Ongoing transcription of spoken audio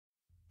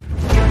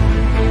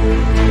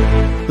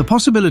The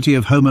possibility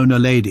of Homo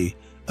naledi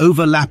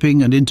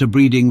overlapping and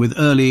interbreeding with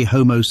early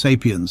Homo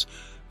sapiens,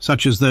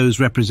 such as those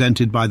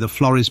represented by the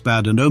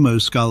Florisbad and Omo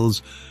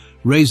skulls,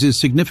 raises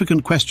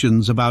significant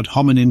questions about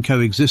hominin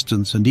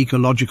coexistence and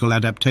ecological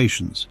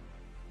adaptations.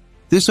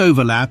 This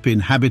overlap in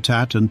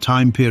habitat and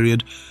time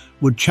period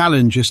would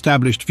challenge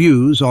established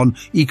views on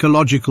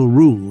ecological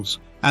rules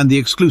and the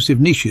exclusive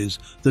niches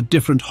that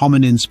different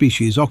hominin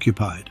species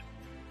occupied.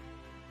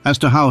 As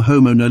to how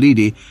Homo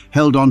naledi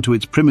held on to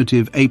its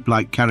primitive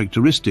ape-like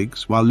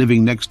characteristics while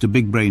living next to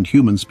big-brained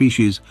human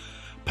species,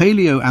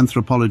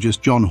 paleo-anthropologist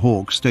John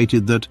Hawke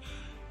stated that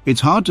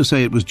it's hard to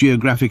say it was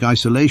geographic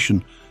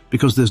isolation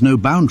because there's no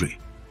boundary,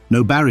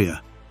 no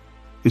barrier.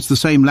 It's the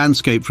same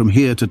landscape from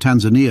here to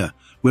Tanzania.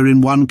 We're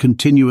in one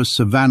continuous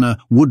savannah,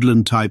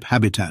 woodland-type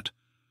habitat.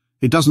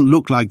 It doesn't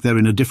look like they're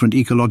in a different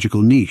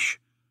ecological niche.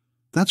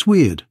 That's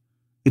weird.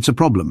 It's a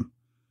problem.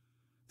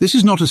 This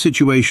is not a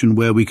situation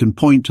where we can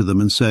point to them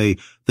and say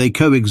they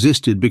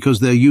coexisted because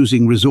they're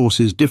using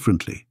resources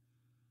differently.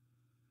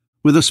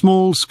 With a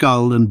small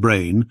skull and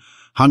brain,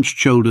 hunched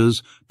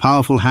shoulders,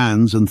 powerful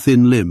hands and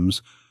thin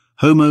limbs,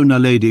 Homo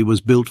naledi was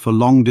built for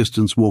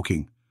long-distance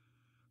walking.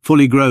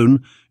 Fully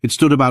grown, it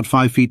stood about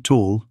 5 feet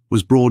tall,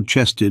 was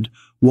broad-chested,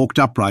 walked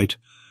upright,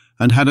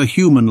 and had a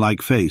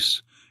human-like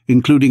face,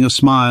 including a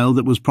smile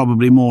that was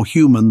probably more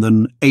human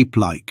than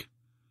ape-like.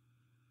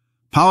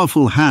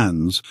 Powerful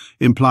hands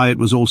imply it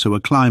was also a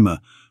climber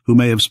who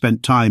may have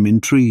spent time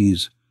in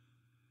trees.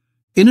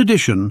 In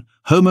addition,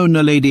 Homo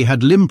naledi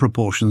had limb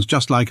proportions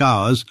just like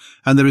ours,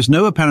 and there is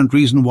no apparent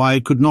reason why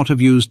it could not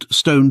have used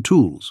stone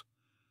tools.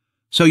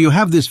 So you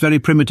have this very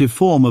primitive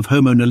form of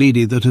Homo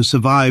naledi that has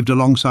survived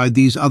alongside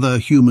these other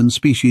human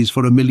species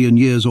for 1 million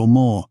years or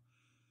more.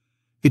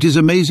 It is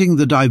amazing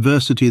the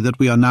diversity that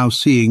we are now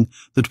seeing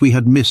that we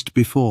had missed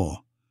before.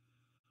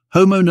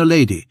 Homo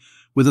naledi,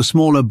 with a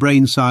smaller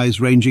brain size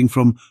ranging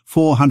from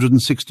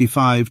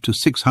 465 to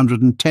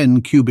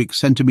 610 cubic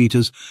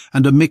centimeters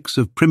and a mix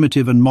of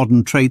primitive and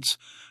modern traits,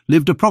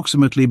 lived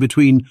approximately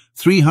between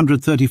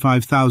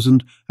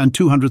 335,000 and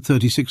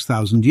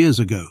 236,000 years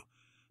ago,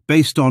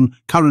 based on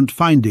current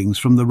findings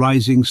from the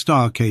Rising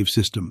Star Cave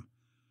system.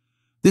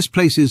 This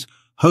places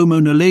Homo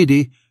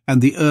naledi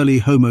and the early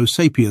Homo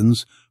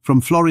sapiens from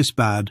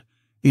Florisbad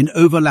in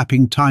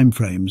overlapping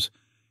timeframes,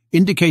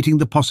 indicating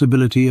the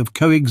possibility of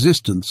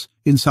coexistence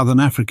in southern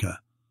Africa.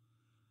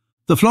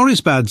 The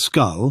Florisbad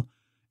skull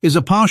is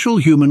a partial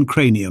human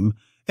cranium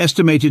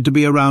estimated to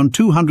be around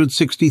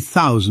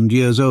 260,000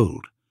 years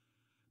old.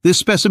 This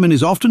specimen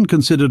is often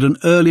considered an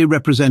early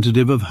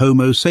representative of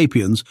Homo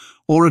sapiens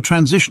or a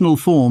transitional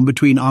form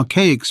between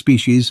archaic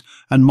species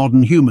and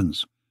modern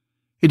humans.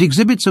 It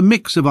exhibits a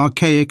mix of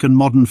archaic and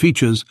modern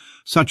features,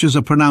 such as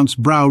a pronounced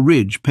brow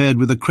ridge paired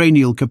with a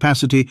cranial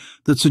capacity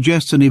that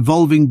suggests an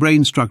evolving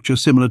brain structure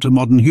similar to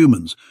modern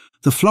humans.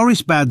 The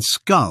Florisbad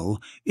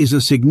skull is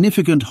a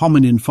significant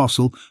hominin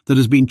fossil that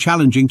has been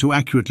challenging to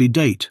accurately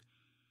date.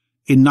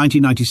 In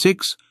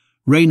 1996,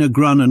 Rainer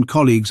Grun and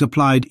colleagues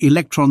applied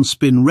electron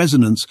spin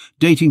resonance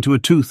dating to a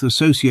tooth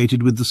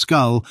associated with the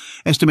skull,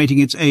 estimating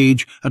its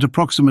age at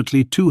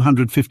approximately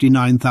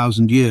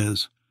 259,000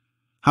 years.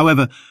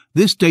 However,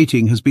 this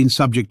dating has been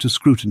subject to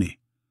scrutiny.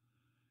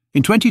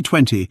 In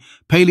 2020,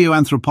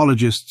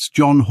 paleoanthropologists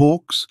John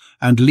Hawke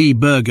and Lee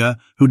Berger,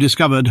 who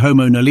discovered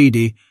Homo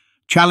naledi,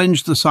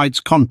 challenged the site's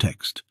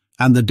context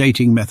and the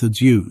dating methods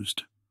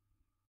used.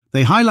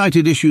 They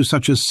highlighted issues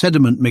such as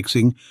sediment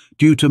mixing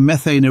due to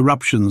methane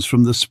eruptions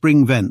from the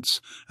spring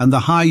vents and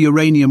the high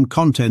uranium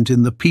content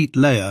in the peat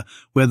layer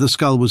where the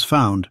skull was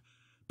found,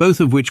 both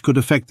of which could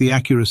affect the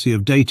accuracy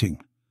of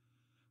dating.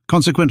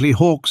 Consequently,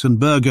 Hawke and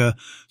Berger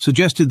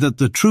suggested that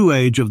the true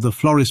age of the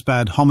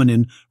Florisbad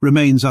hominin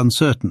remains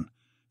uncertain,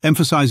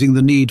 emphasizing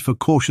the need for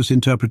cautious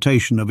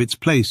interpretation of its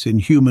place in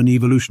human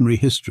evolutionary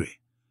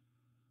history.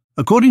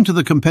 According to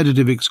the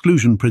competitive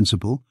exclusion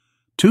principle,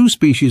 two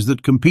species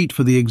that compete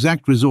for the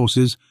exact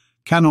resources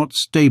cannot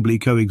stably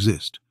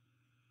coexist.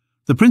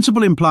 The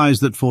principle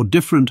implies that for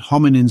different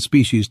hominin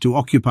species to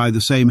occupy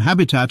the same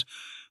habitat,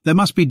 there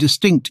must be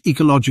distinct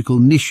ecological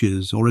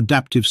niches or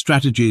adaptive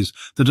strategies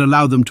that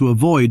allow them to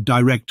avoid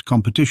direct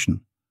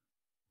competition.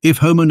 If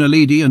Homo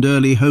naledi and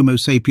early Homo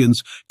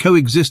sapiens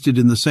coexisted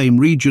in the same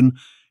region,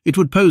 it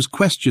would pose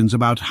questions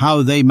about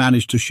how they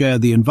managed to share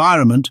the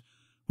environment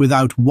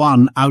without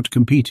one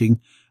outcompeting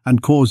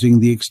and causing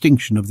the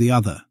extinction of the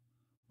other.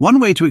 One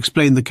way to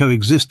explain the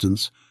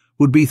coexistence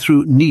would be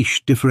through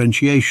niche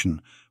differentiation,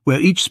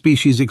 where each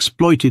species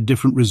exploited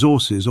different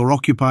resources or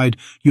occupied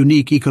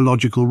unique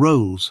ecological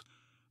roles.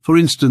 For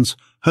instance,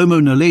 Homo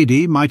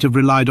naledi might have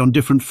relied on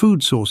different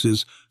food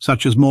sources,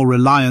 such as more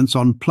reliance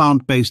on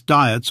plant-based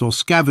diets or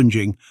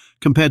scavenging,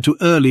 compared to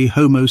early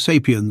Homo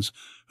sapiens,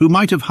 who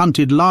might have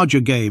hunted larger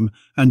game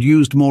and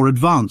used more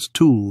advanced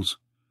tools.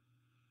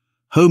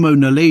 Homo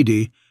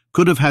naledi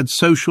could have had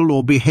social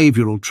or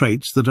behavioral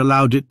traits that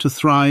allowed it to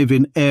thrive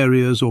in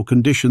areas or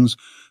conditions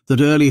that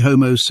early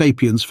Homo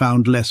sapiens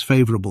found less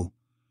favorable.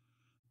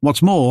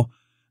 What's more,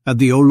 at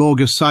the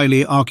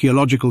Olorgesailie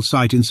archaeological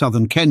site in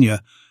southern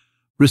Kenya,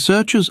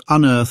 researchers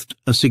unearthed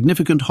a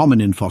significant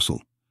hominin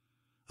fossil,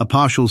 a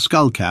partial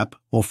skull cap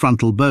or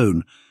frontal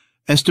bone,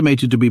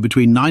 estimated to be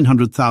between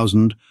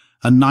 900,000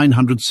 and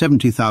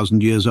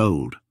 970,000 years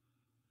old.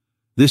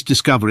 This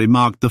discovery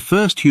marked the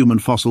first human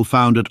fossil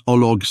found at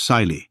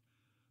Ologsili.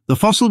 The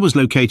fossil was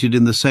located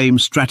in the same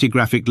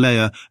stratigraphic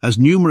layer as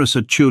numerous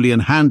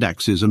Acheulean hand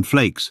axes and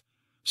flakes,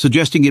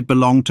 suggesting it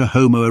belonged to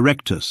Homo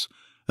erectus,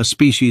 a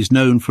species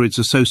known for its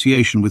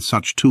association with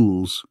such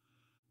tools.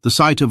 The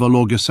site of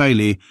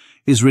Ologsili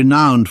is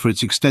renowned for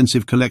its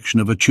extensive collection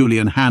of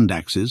Acheulean hand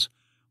axes,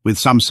 with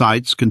some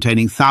sites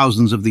containing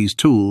thousands of these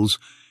tools,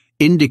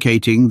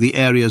 indicating the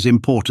area's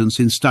importance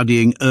in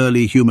studying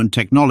early human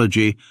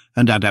technology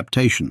and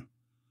adaptation.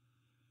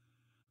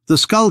 The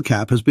skull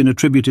cap has been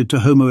attributed to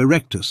Homo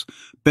erectus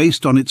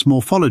based on its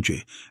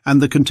morphology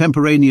and the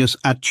contemporaneous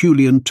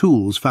Acheulean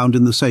tools found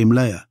in the same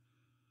layer.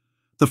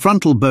 The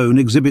frontal bone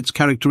exhibits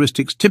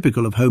characteristics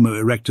typical of Homo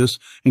erectus,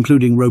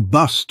 including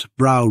robust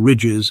brow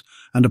ridges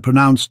and a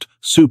pronounced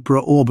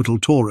supraorbital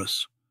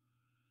torus.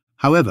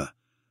 However,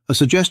 a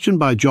suggestion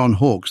by John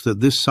Hawkes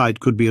that this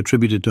site could be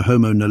attributed to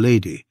Homo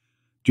naledi,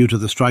 due to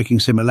the striking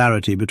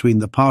similarity between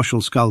the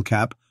partial skull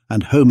cap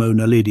and Homo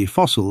naledi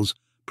fossils,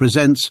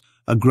 presents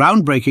a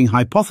groundbreaking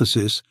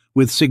hypothesis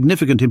with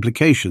significant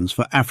implications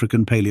for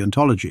African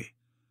paleontology.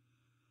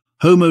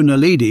 Homo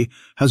naledi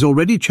has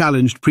already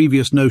challenged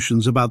previous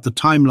notions about the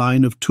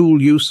timeline of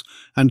tool use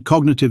and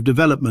cognitive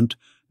development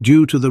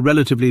due to the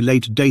relatively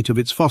late date of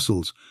its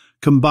fossils,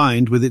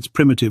 combined with its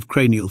primitive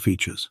cranial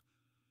features.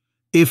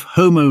 If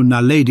Homo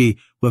naledi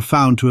were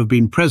found to have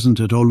been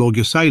present at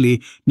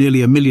Ologsili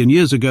nearly 1 million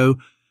years ago,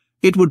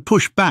 it would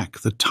push back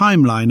the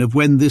timeline of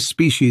when this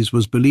species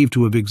was believed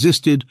to have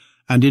existed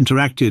and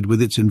interacted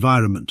with its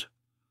environment.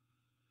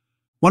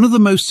 One of the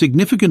most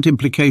significant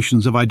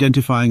implications of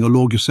identifying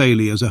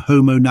Ologsili as a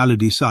Homo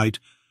naledi site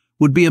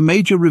would be a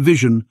major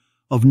revision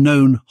of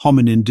known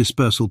hominin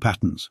dispersal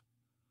patterns.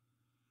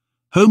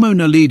 Homo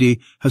naledi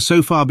has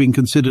so far been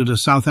considered a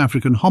South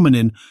African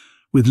hominin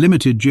with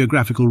limited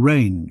geographical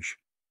range.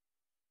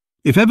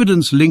 If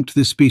evidence linked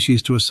this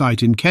species to a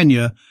site in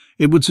Kenya,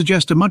 it would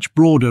suggest a much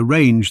broader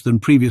range than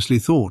previously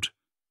thought.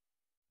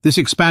 This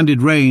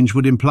expanded range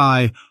would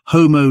imply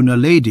Homo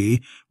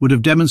naledi would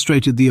have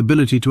demonstrated the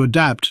ability to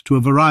adapt to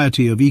a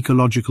variety of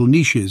ecological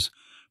niches,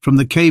 from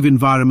the cave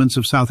environments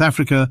of South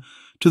Africa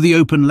to the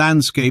open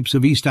landscapes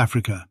of East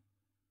Africa.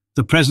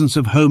 The presence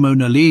of Homo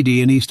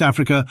naledi in East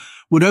Africa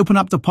would open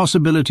up the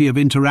possibility of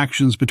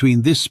interactions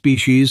between this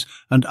species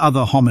and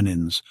other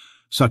hominins,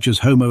 such as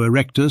Homo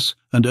erectus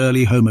and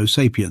early Homo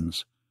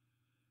sapiens.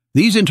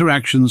 These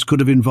interactions could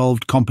have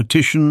involved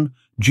competition,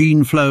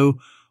 gene flow,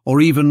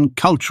 or even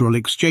cultural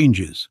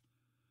exchanges.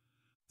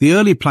 The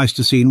early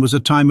Pleistocene was a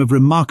time of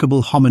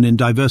remarkable hominin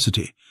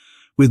diversity,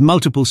 with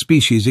multiple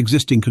species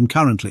existing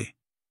concurrently.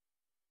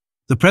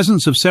 The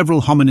presence of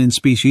several hominin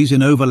species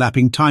in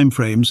overlapping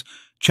timeframes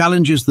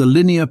challenges the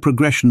linear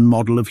progression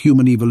model of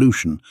human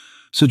evolution,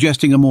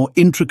 suggesting a more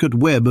intricate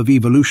web of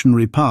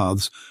evolutionary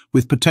paths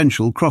with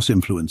potential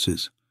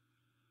cross-influences.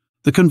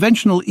 The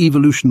conventional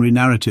evolutionary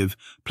narrative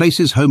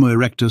places Homo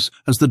erectus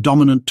as the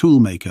dominant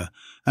toolmaker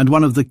and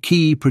one of the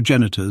key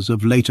progenitors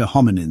of later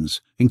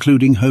hominins,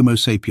 including Homo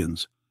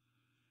sapiens.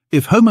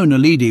 If Homo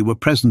naledi were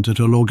present at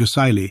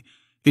Ologsili,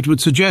 it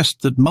would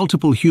suggest that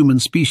multiple human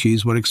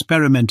species were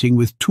experimenting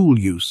with tool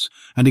use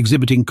and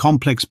exhibiting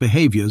complex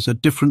behaviors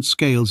at different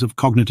scales of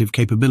cognitive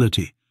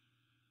capability.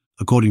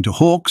 According to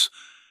Hawkes,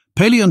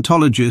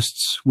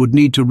 paleontologists would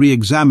need to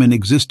re-examine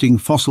existing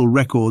fossil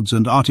records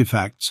and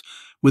artifacts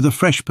with a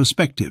fresh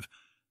perspective,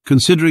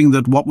 considering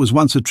that what was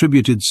once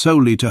attributed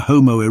solely to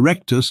Homo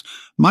erectus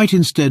might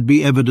instead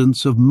be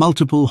evidence of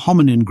multiple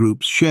hominin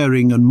groups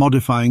sharing and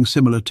modifying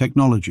similar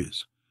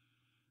technologies.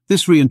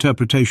 This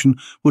reinterpretation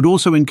would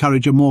also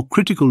encourage a more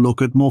critical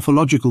look at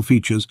morphological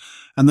features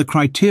and the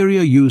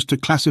criteria used to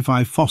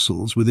classify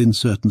fossils within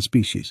certain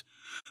species.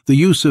 The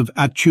use of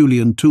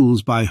Acheulean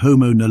tools by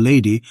Homo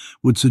naledi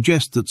would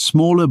suggest that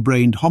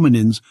smaller-brained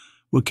hominins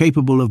were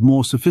capable of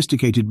more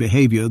sophisticated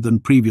behavior than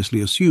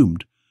previously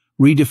assumed,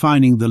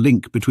 redefining the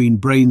link between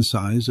brain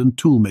size and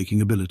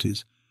tool-making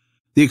abilities.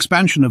 The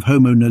expansion of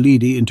Homo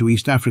naledi into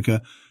East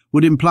Africa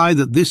would imply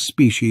that this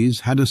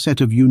species had a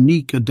set of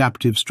unique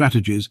adaptive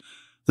strategies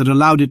that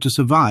allowed it to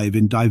survive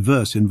in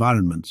diverse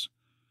environments.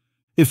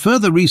 If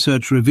further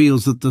research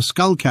reveals that the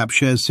skull cap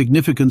shares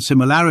significant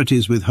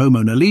similarities with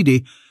Homo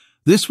naledi,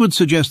 this would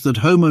suggest that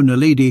Homo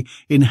naledi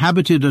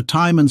inhabited a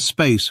time and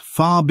space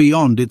far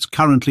beyond its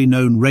currently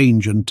known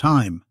range and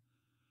time.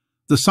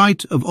 The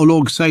site of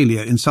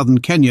Ologsili in southern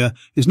Kenya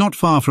is not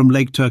far from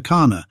Lake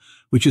Turkana,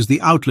 which is the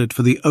outlet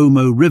for the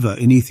Omo River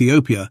in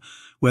Ethiopia,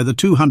 where the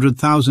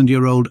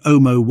 200,000-year-old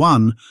Omo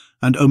I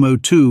and Omo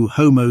II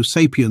Homo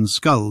sapiens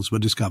skulls were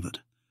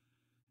discovered.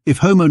 If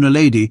Homo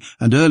naledi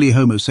and early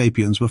Homo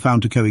sapiens were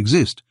found to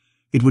coexist,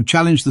 it would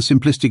challenge the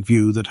simplistic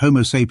view that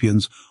Homo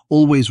sapiens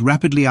always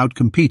rapidly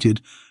outcompeted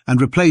and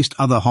replaced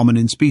other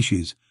hominin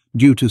species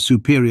due to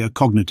superior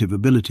cognitive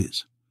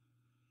abilities.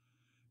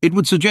 It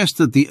would suggest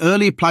that the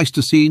early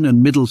Pleistocene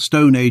and Middle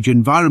Stone Age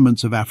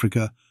environments of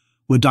Africa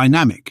were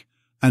dynamic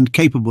and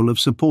capable of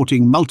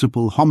supporting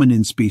multiple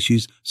hominin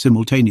species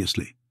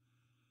simultaneously.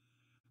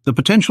 The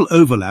potential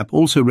overlap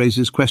also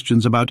raises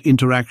questions about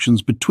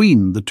interactions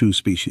between the two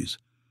species.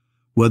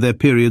 Were there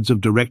periods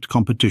of direct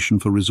competition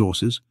for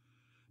resources?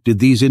 Did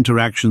these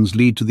interactions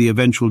lead to the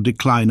eventual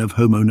decline of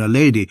Homo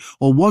naledi,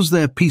 or was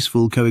there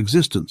peaceful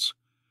coexistence?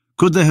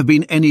 Could there have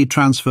been any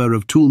transfer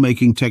of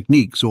tool-making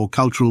techniques or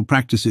cultural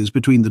practices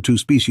between the two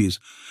species,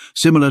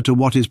 similar to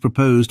what is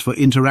proposed for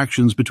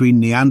interactions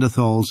between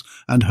Neanderthals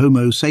and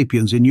Homo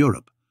sapiens in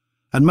Europe?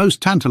 And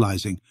most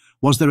tantalizing,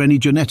 was there any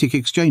genetic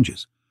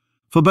exchanges?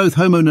 For both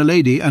Homo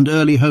naledi and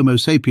early Homo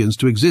sapiens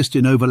to exist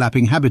in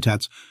overlapping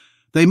habitats,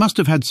 they must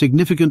have had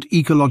significant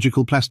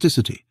ecological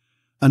plasticity,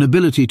 an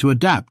ability to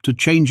adapt to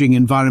changing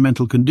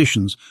environmental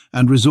conditions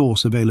and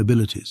resource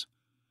availabilities.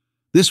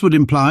 This would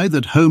imply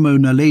that Homo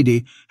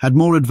naledi had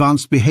more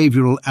advanced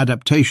behavioral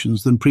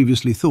adaptations than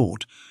previously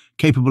thought,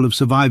 capable of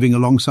surviving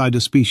alongside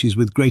a species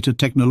with greater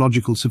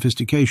technological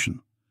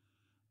sophistication.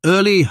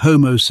 Early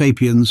Homo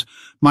sapiens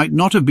might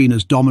not have been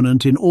as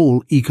dominant in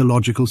all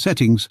ecological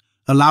settings,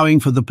 allowing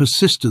for the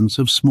persistence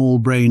of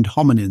small-brained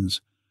hominins.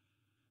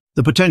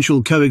 The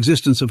potential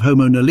coexistence of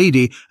Homo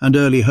naledi and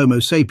early Homo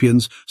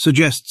sapiens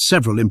suggests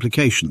several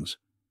implications.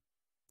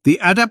 The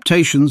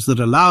adaptations that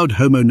allowed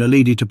Homo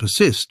naledi to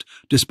persist,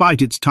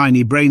 despite its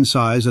tiny brain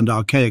size and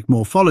archaic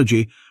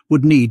morphology,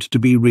 would need to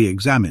be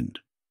re-examined.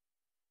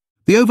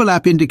 The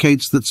overlap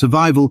indicates that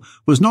survival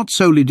was not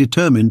solely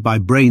determined by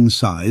brain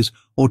size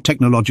or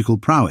technological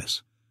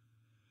prowess.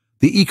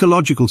 The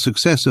ecological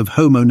success of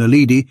Homo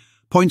naledi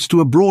points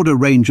to a broader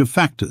range of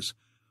factors,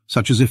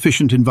 such as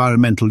efficient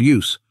environmental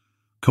use,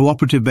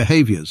 cooperative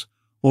behaviors,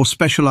 or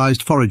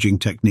specialized foraging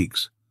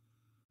techniques.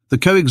 The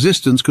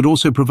coexistence could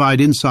also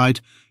provide insight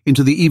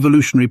into the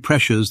evolutionary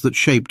pressures that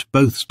shaped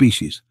both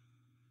species.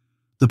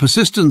 The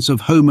persistence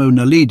of Homo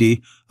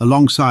naledi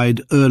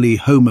alongside early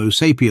Homo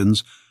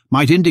sapiens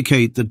might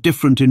indicate that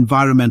different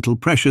environmental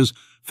pressures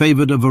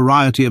favored a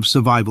variety of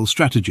survival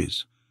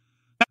strategies.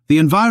 The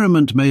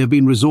environment may have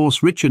been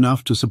resource-rich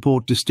enough to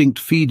support distinct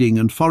feeding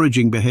and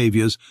foraging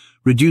behaviors,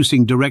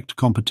 reducing direct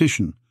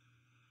competition.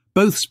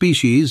 Both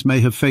species may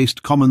have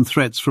faced common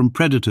threats from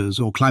predators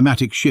or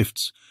climatic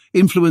shifts,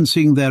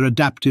 influencing their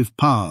adaptive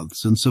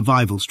paths and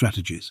survival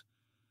strategies.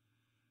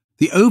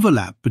 The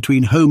overlap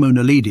between Homo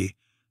naledi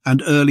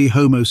and early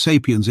Homo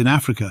sapiens in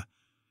Africa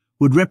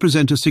would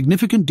represent a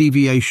significant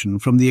deviation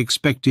from the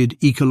expected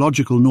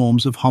ecological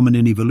norms of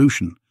hominin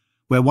evolution,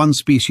 where one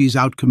species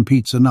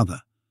outcompetes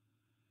another.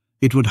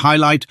 It would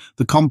highlight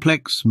the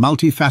complex,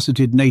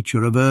 multifaceted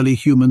nature of early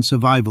human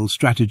survival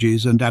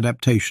strategies and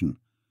adaptation.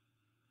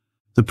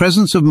 The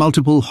presence of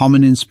multiple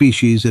hominin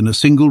species in a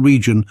single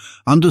region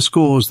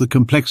underscores the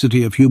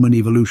complexity of human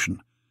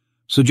evolution,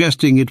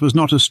 suggesting it was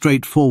not a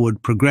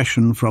straightforward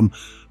progression from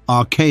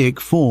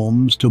archaic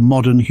forms to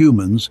modern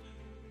humans,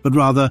 but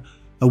rather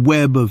a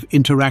web of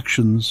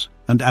interactions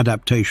and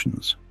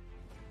adaptations.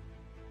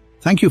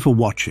 Thank you for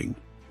watching,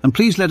 and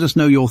please let us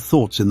know your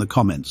thoughts in the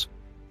comments.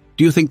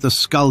 Do you think the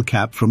skull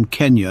cap from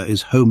Kenya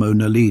is Homo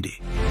naledi?